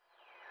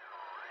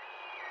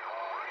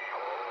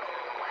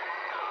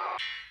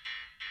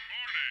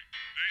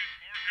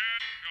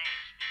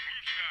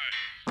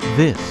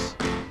This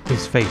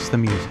is Face the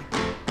Music,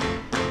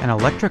 an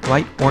Electric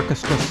Light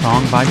Orchestra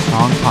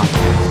song-by-song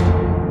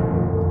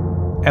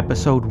podcast.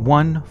 Episode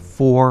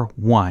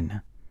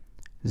 141,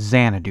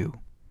 Xanadu.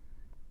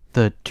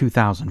 The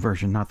 2000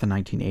 version, not the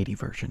 1980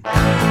 version.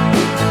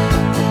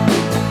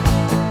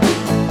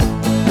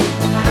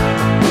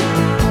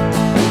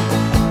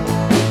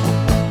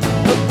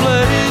 A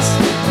place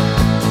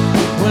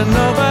where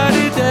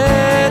nobody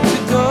dared to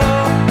go.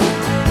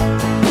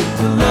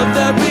 The love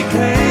that we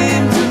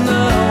came to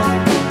know,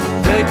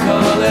 they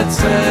call it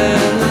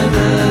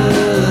Xanadu.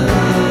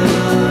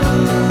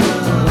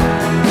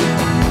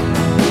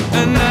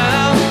 And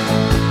now,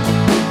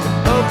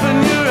 open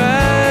your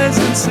eyes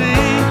and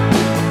see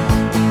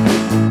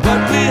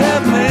what we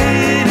have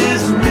made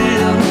is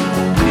real.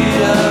 We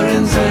are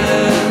in Xanadu.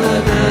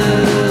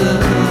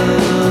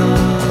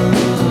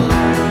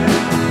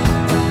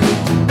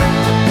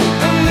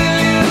 A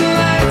million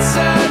lights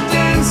are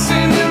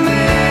dancing and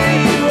there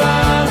you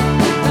are,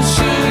 a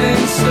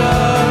shooting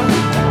star.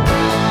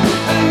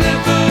 An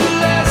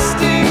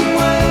everlasting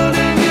world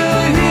and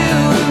you're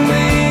here with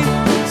me,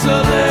 so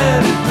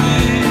let it be.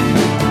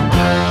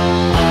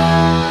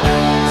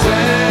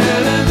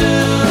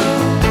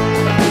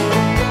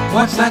 Xanadu.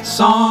 What's that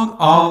song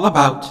all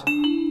about?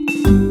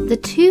 The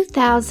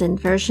 2000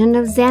 version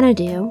of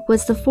Xanadu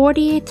was the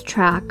 48th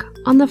track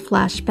on the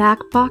Flashback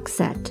box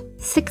set,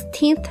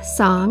 16th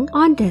song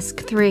on disc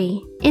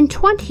 3. In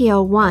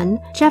 2001,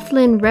 Jeff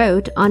Lynne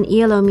wrote on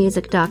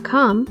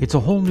ELOmusic.com, It's a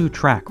whole new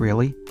track,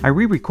 really. I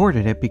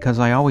re-recorded it because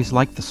I always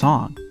liked the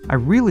song. I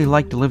really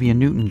liked Olivia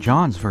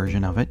Newton-John's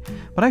version of it,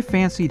 but I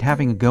fancied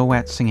having a go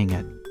at singing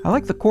it. I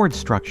like the chord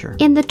structure.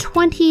 in the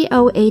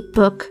 2008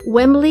 book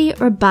Wembley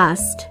or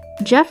Bust,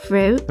 Jeff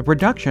wrote, The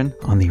production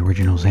on the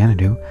original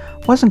Xanadu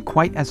wasn't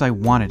quite as I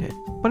wanted it,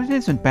 but it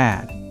isn't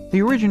bad.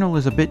 The original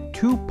is a bit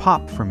too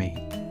pop for me,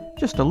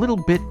 just a little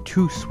bit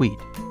too sweet,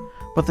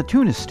 but the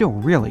tune is still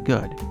really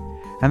good,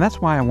 and that's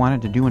why I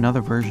wanted to do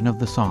another version of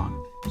the song.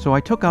 So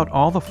I took out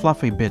all the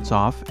fluffy bits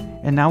off,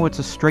 and now it's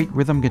a straight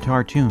rhythm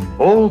guitar tune.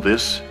 All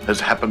this has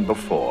happened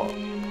before,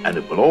 and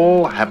it will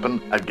all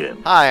happen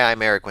again. Hi,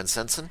 I'm Eric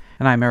Winsenson,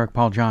 And I'm Eric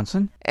Paul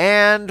Johnson.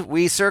 and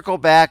we circle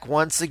back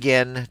once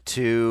again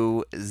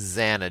to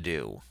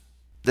Xanadu.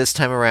 This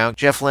time around,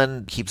 Jeff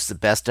Lynne keeps the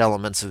best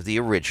elements of the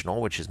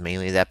original, which is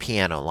mainly that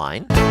piano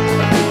line,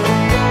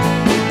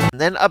 and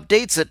then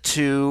updates it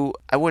to,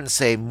 I wouldn't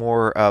say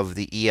more of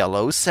the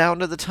ELO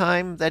sound of the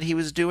time that he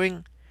was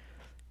doing,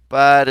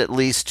 but at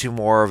least to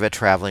more of a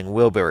Traveling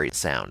Wilbury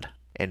sound.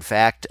 In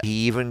fact,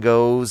 he even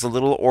goes a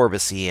little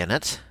Orbison-y in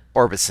it,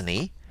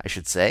 Orbison-y, I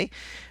should say,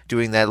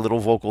 doing that little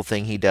vocal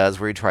thing he does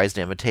where he tries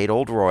to imitate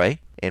Old Roy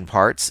in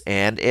parts,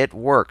 and it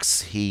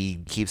works.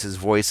 He keeps his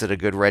voice at a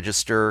good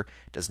register,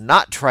 does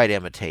not try to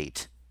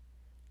imitate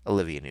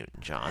Olivia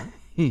Newton-John,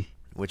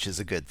 which is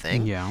a good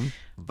thing, Yeah.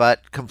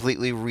 but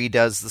completely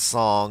redoes the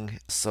song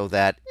so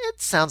that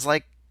it sounds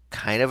like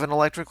kind of an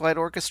Electric Light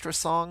Orchestra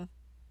song,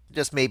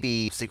 just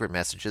maybe Secret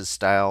Messages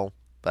style,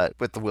 but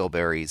with the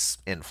Wilburys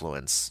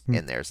influence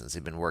in there, since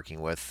he'd been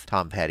working with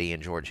Tom Petty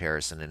and George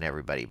Harrison and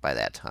everybody by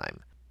that time.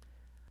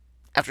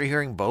 After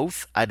hearing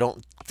both, I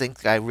don't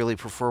think I really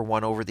prefer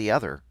one over the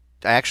other.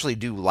 I actually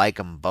do like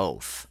them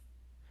both.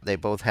 They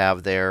both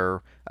have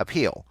their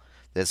appeal.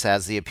 This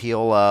has the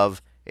appeal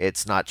of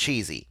it's not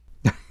cheesy.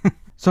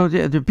 So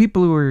the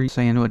people who were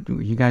saying, what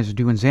you guys are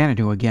doing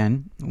Xanadu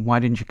again, why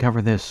didn't you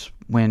cover this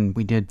when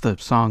we did the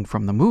song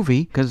from the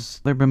movie? Because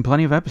there have been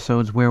plenty of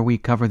episodes where we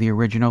cover the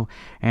original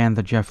and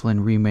the Jeff Lynne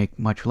remake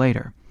much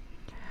later.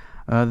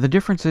 The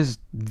difference is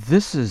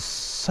this is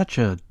such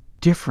a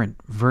different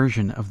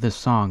version of this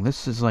song.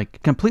 This is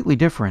like completely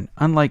different,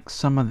 unlike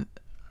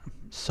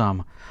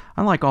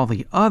unlike all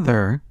the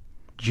other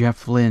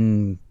Jeff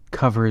Lynne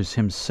covers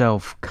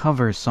himself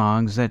cover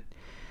songs that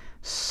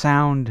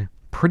sound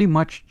pretty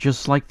much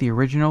just like the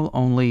original,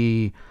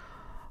 only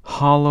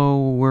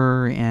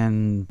hollower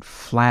and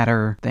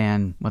flatter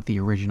than what the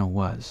original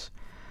was.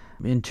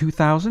 In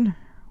 2000,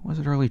 was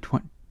it early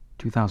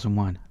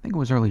 2001? I think it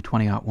was early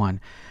 2001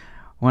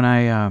 when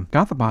I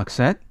got the box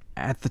set.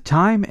 At the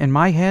time, in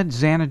my head,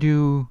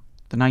 Xanadu,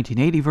 the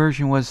 1980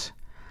 version was,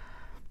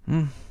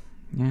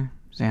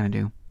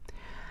 Xanadu.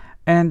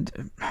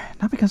 And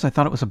not because I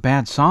thought it was a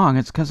bad song,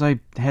 it's because I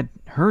had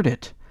heard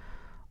it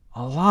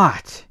a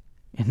lot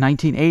in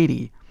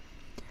 1980.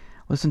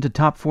 Listened to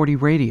Top 40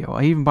 radio.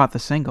 I even bought the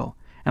single.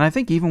 And I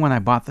think even when I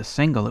bought the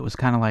single, it was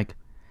kind of like,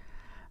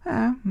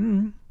 I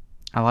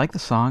like the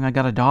song, I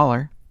got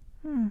 $1.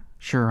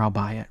 Sure, I'll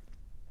buy it.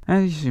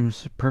 And it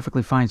seems a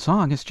perfectly fine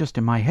song. It's just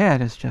in my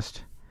head, it's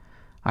just,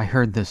 I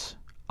heard this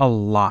a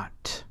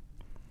lot.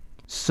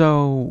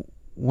 So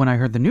when I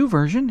heard the new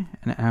version,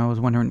 and I was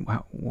wondering,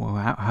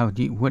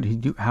 what did he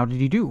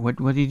do? What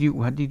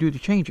did he do to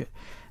change it?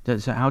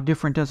 How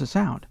different does it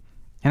sound?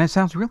 And it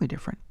sounds really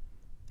different.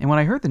 And when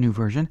I heard the new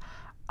version,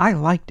 I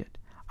liked it.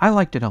 I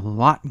liked it a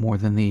lot more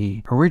than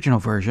the original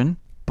version,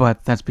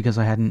 but that's because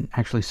I hadn't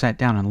actually sat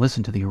down and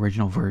listened to the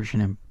original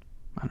version in,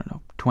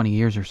 20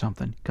 years or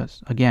something.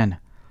 Because, again,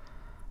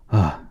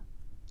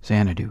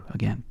 Xanadu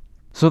again.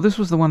 So this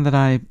was the one that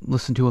I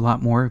listened to a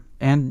lot more,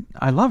 and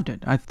I loved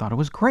it. I thought it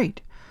was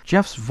great.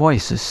 Jeff's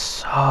voice is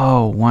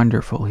so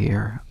wonderful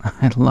here.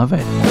 I love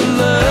it.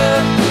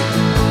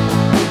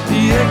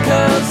 The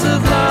echoes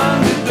of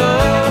long ago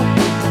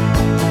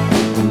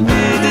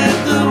needed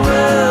the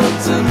world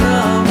to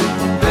know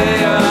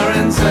they are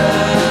in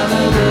Xanadu.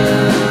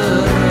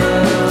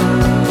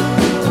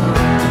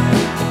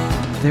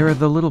 There are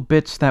the little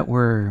bits that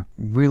were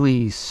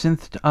really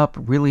synthed up,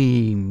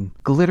 really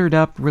glittered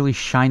up, really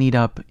shinied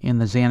up in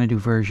the Xanadu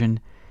version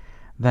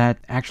that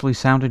actually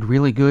sounded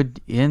really good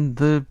in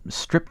the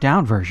stripped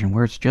down version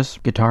where it's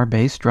just guitar,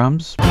 bass,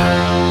 drums.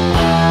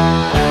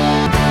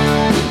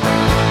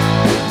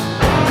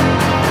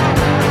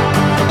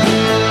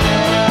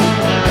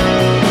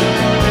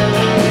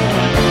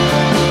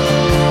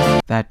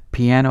 That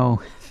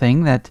piano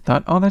thing that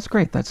thought, oh, that's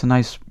great. That's a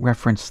nice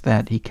reference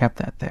that he kept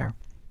that there.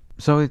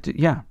 So,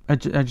 I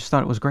just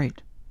thought it was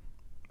great.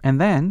 And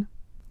then,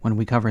 when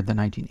we covered the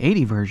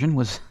 1980 version,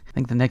 was, I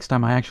think, the next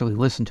time I actually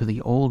listened to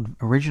the old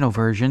original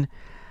version,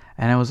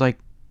 and I was like,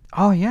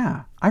 oh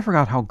yeah, I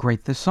forgot how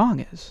great this song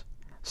is.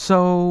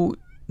 So,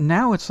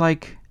 now it's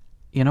like,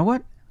 you know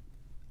what?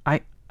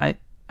 I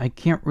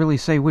can't really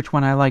say which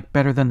one I like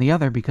better than the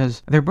other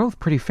because they're both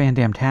pretty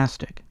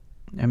fandamtastic.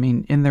 I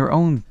mean, in their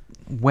own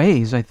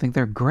ways, I think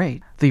they're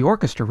great. The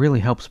orchestra really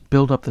helps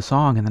build up the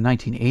song in the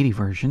 1980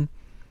 version,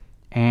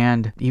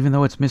 and even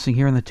though it's missing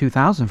here in the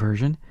 2000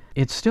 version,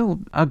 it's still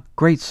a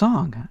great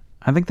song.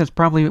 I think that's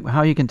probably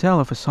how you can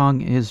tell if a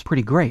song is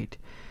pretty great.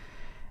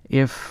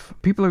 If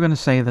people are going to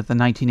say that the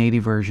 1980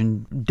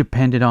 version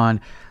depended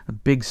on a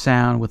big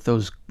sound with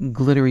those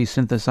glittery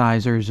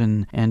synthesizers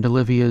and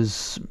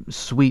Olivia's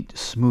sweet,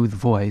 smooth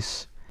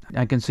voice,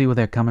 I can see where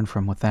they're coming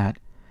from with that.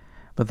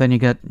 But then you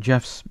get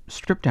Jeff's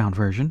stripped-down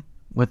version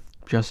with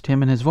just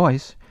him and his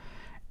voice,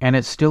 and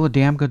it's still a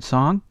damn good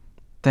song,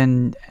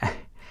 then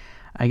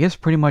I guess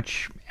pretty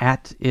much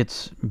at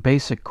its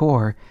basic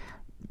core,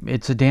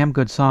 it's a damn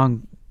good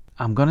song.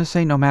 I'm going to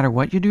say no matter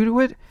what you do to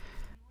it.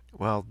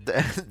 Well,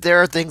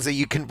 there are things that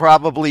you can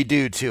probably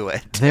do to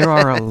it. There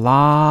are a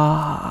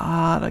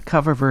lot of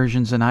cover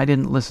versions, and I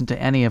didn't listen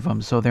to any of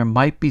them, so there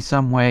might be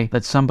some way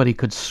that somebody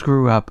could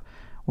screw up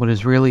what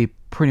is really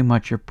pretty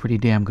much a pretty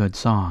damn good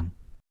song.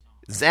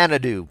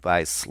 Xanadu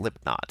by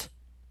Slipknot.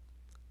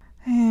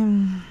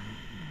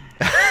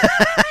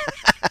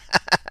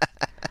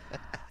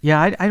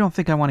 Yeah, I don't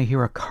think I want to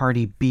hear a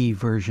Cardi B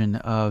version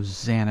of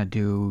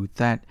Xanadu.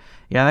 That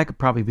could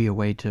probably be a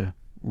way to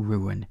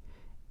ruin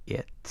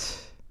it.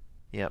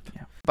 Yep.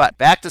 Yeah. But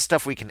back to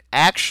stuff we can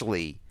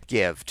actually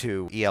give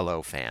to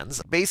ELO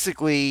fans.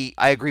 Basically,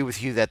 I agree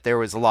with you that there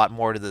was a lot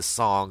more to this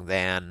song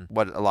than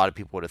what a lot of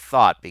people would have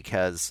thought,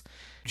 because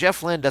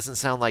Jeff Lynne doesn't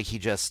sound like he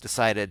just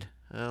decided,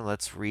 oh,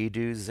 let's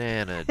redo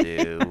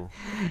Xanadu.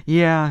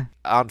 Yeah.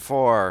 On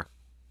 4.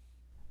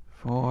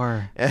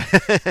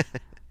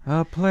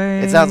 A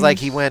place. It sounds like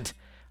he went,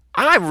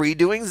 I'm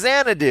redoing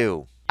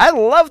Xanadu. I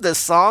love this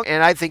song,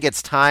 and I think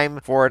it's time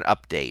for an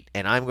update.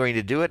 And I'm going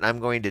to do it, and I'm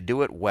going to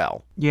do it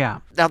well. Yeah.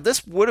 Now,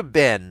 this would have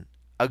been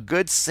a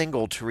good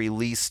single to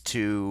release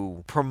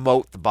to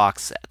promote the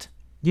box set.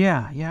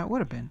 Yeah, it would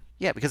have been.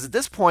 Yeah, because at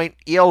this point,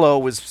 ELO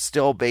was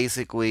still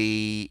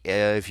basically,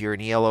 if you're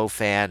an ELO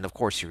fan, of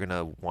course you're going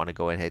to want to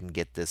go ahead and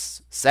get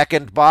this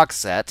second box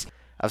set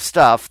of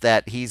stuff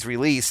that he's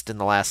released in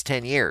the last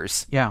 10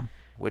 years. Yeah.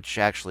 Which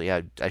actually,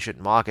 I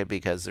shouldn't mock it,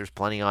 because there's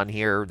plenty on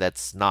here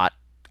that's not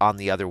on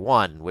the other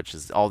one, which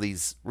is all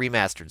these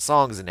remastered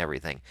songs and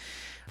everything.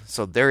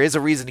 So there is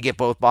a reason to get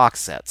both box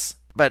sets.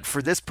 But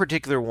for this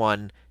particular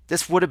one,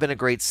 this would have been a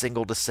great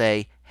single to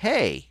say,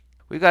 hey,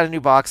 we've got a new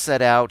box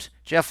set out.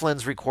 Jeff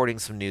Lynne's recording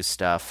some new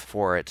stuff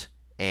for it,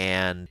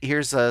 and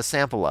here's a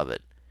sample of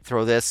it.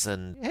 Throw this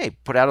and, hey,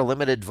 put out a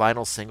limited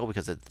vinyl single,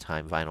 because at the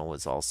time vinyl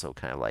was also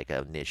kind of like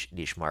a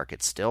niche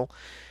market still.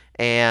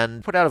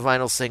 And put out a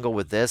vinyl single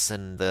with this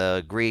and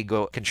the Grieg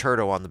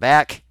concerto on the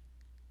back,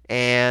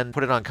 and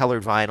put it on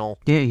colored vinyl.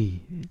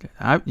 Yeah,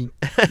 I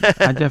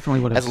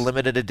definitely would have. As a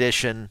limited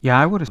edition. Yeah,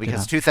 I would have.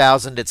 Because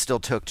 2000, it still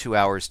took 2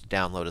 hours to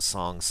download a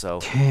song, so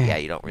yeah,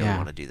 you don't really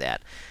want to do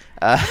that.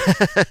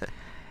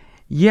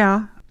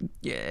 Yeah,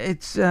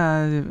 it's,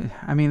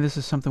 I mean, this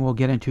is something we'll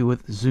get into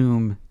with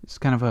Zoom. It's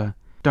kind of a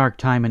dark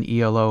time in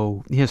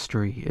ELO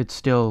history. It's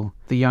still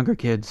the younger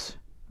kids.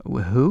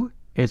 Who?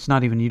 It's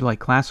not even you like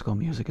classical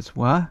music. It's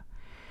what?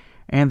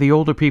 And the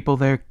older people,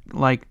 they're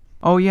like,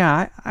 oh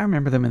yeah, I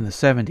remember them in the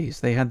 70s.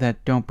 They had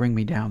that Don't Bring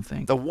Me Down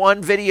thing. The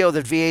one video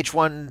that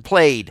VH1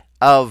 played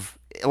of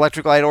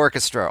Electric Light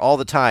Orchestra all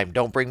the time,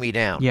 Don't Bring Me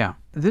Down. Yeah.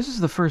 This is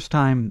the first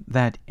time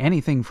that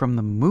anything from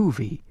the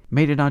movie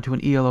made it onto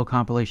an ELO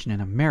compilation in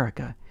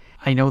America.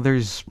 I know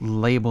there's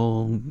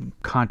label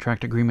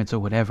contract agreements or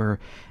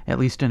whatever, at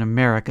least in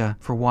America,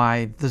 for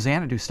why the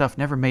Xanadu stuff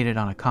never made it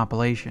on a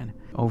compilation.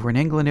 Over in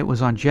England it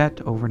was on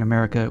Jet, over in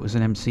America it was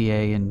an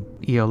MCA, and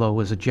ELO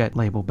was a Jet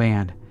label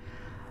band.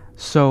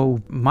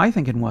 So my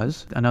thinking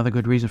was, another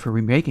good reason for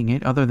remaking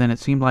it, other than it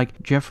seemed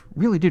like Jeff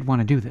really did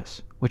want to do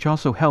this, which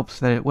also helps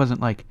that it wasn't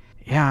like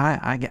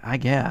Yeah, I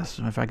guess,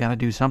 if I gotta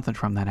do something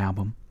from that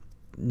album.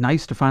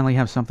 Nice to finally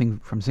have something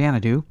from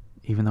Xanadu,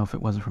 even though if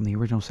it wasn't from the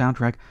original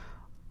soundtrack,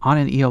 on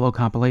an ELO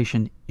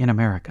compilation in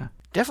America.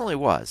 Definitely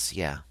was,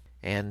 yeah.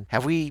 And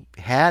have we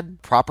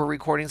had proper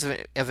recordings of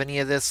any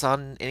of this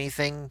on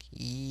anything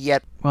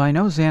yet? Well, I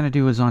know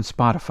Xanadu is on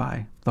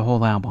Spotify, the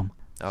whole album.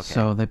 Okay.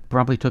 So they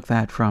probably took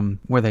that from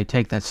where they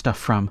take that stuff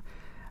from,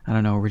 I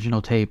don't know,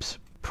 original tapes,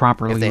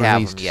 properly If they have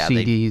released them, yeah,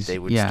 CDs. they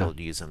would still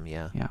use them,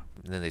 yeah. Yeah.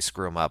 And then they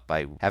screw them up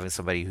by having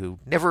somebody who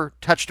never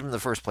touched them in the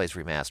first place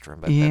remaster them,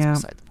 but Yeah.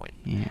 that's beside the point.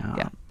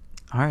 Yeah.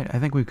 All right, I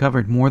think we've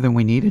covered more than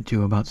we needed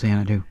to about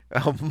Xanadu.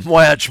 Oh,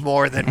 much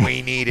more than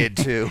we needed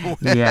to.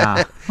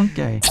 Yeah.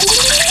 Okay.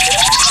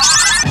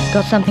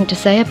 Got something to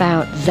say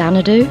about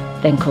Xanadu?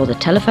 Then call the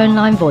telephone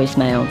line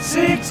voicemail.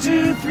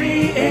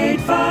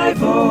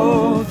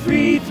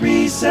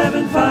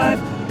 623-850-3375.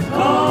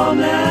 Call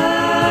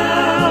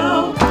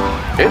now.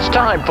 It's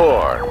time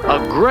for a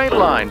great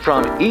line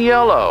from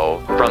ELO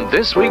from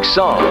this week's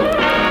song.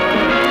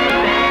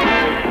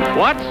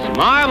 What's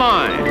my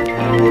line?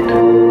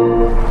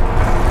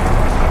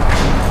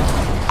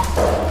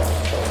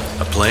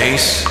 A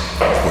place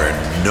where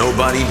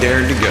nobody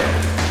dared to go.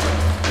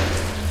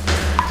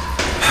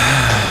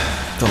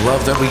 The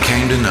love that we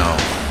came to know.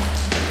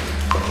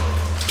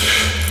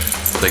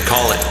 They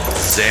call it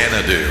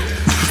Xanadu.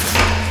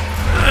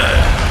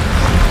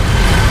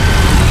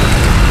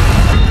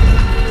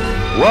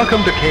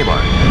 Welcome to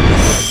Kmart.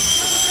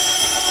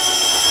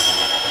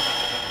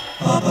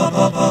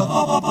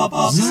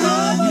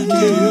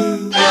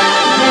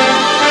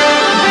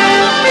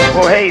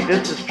 Well, hey,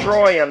 this is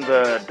Troy, and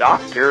the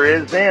doctor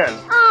is in.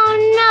 Oh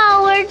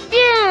no, we're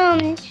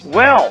doomed.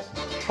 Well,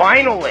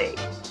 finally,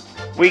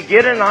 we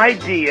get an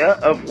idea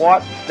of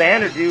what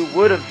Xanadu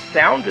would have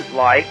sounded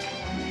like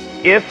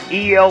if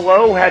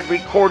ELO had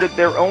recorded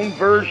their own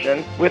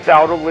version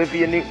without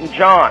Olivia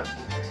Newton-John.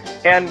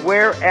 And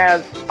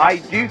whereas I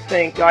do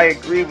think I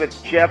agree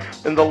with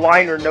Jeff in the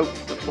liner notes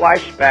to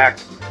Flashback,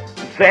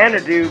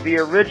 Xanadu, the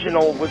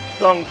original, was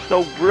sung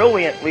so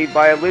brilliantly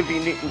by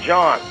Olivia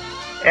Newton-John,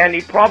 and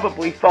he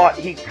probably thought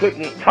he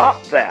couldn't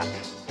top that.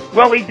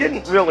 Well, he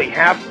didn't really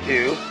have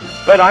to,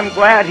 but I'm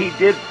glad he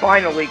did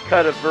finally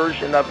cut a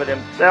version of it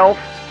himself.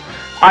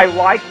 I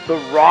like the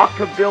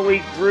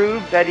rockabilly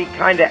groove that he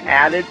kind of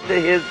added to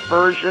his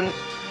version.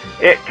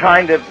 It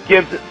kind of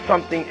gives it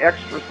something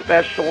extra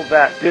special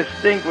that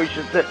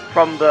distinguishes it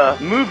from the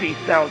movie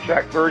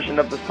soundtrack version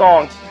of the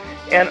song.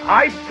 And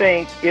I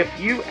think if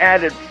you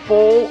added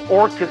full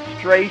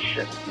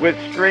orchestration with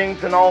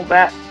strings and all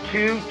that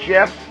to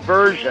Jeff's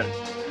version,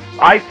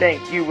 I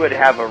think you would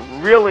have a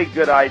really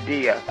good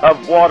idea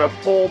of what a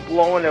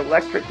full-blown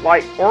electric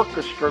light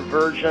orchestra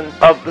version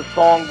of the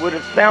song would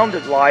have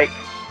sounded like.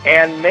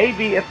 And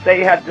maybe if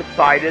they had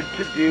decided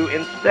to do,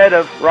 instead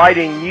of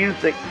writing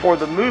music for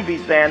the movie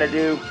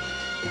Xanadu,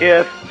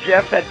 if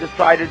Jeff had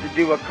decided to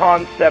do a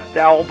concept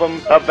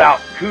album about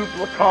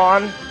Kubla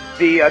Khan,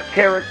 the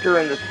character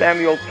in the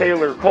Samuel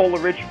Taylor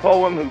Coleridge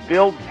poem who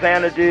builds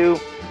Xanadu,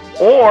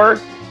 or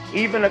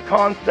even a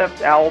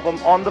concept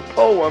album on the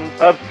poems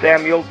of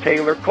Samuel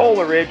Taylor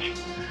Coleridge,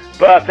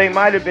 but they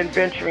might have been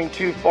venturing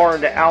too far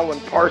into Alan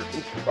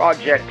Parsons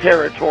Project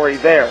territory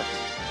there.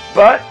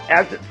 But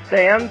as it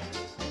stands,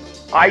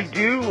 I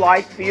do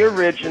like the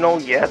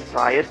original, yes,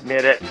 I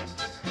admit it.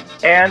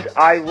 And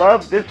I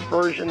love this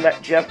version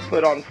that Jeff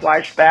put on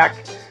Flashback,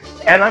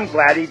 and I'm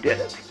glad he did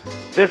it.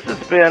 This has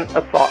been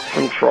a thought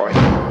from Troy.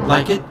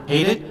 Like it?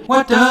 Hate it?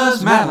 What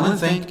does Madeline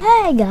think?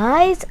 Hey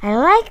guys, I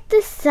like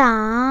the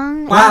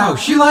song. Wow,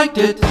 she liked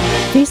it!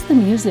 Face the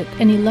Music,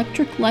 an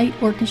Electric Light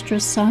Orchestra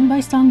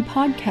song-by-song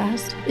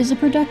podcast, is a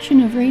production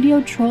of Radio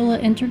Trolla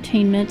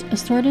Entertainment,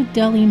 Assorted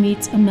Deli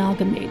Meats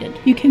Amalgamated.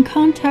 You can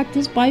contact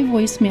us by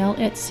voicemail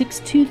at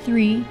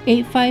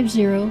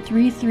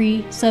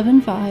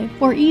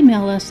 623-850-3375 or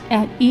email us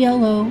at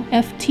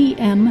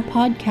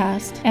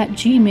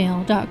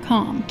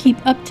eloftmpodcast@gmail.com.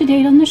 Keep up to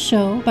date on the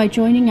show by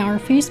joining our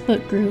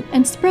Facebook group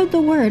and spread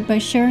the word by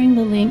sharing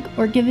the link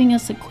or giving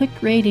us a quick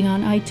rating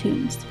on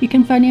iTunes. You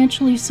can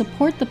financially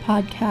support the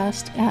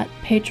podcast at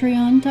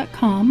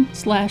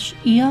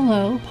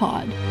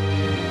patreon.com/ELOpod.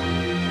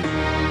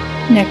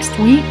 Next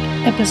week,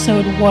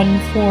 episode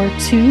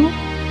 142,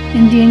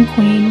 Indian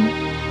Queen.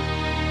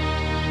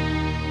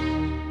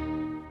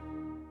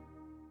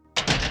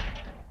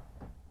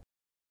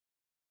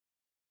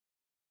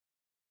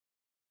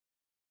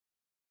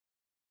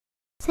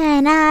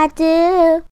 Xanadu.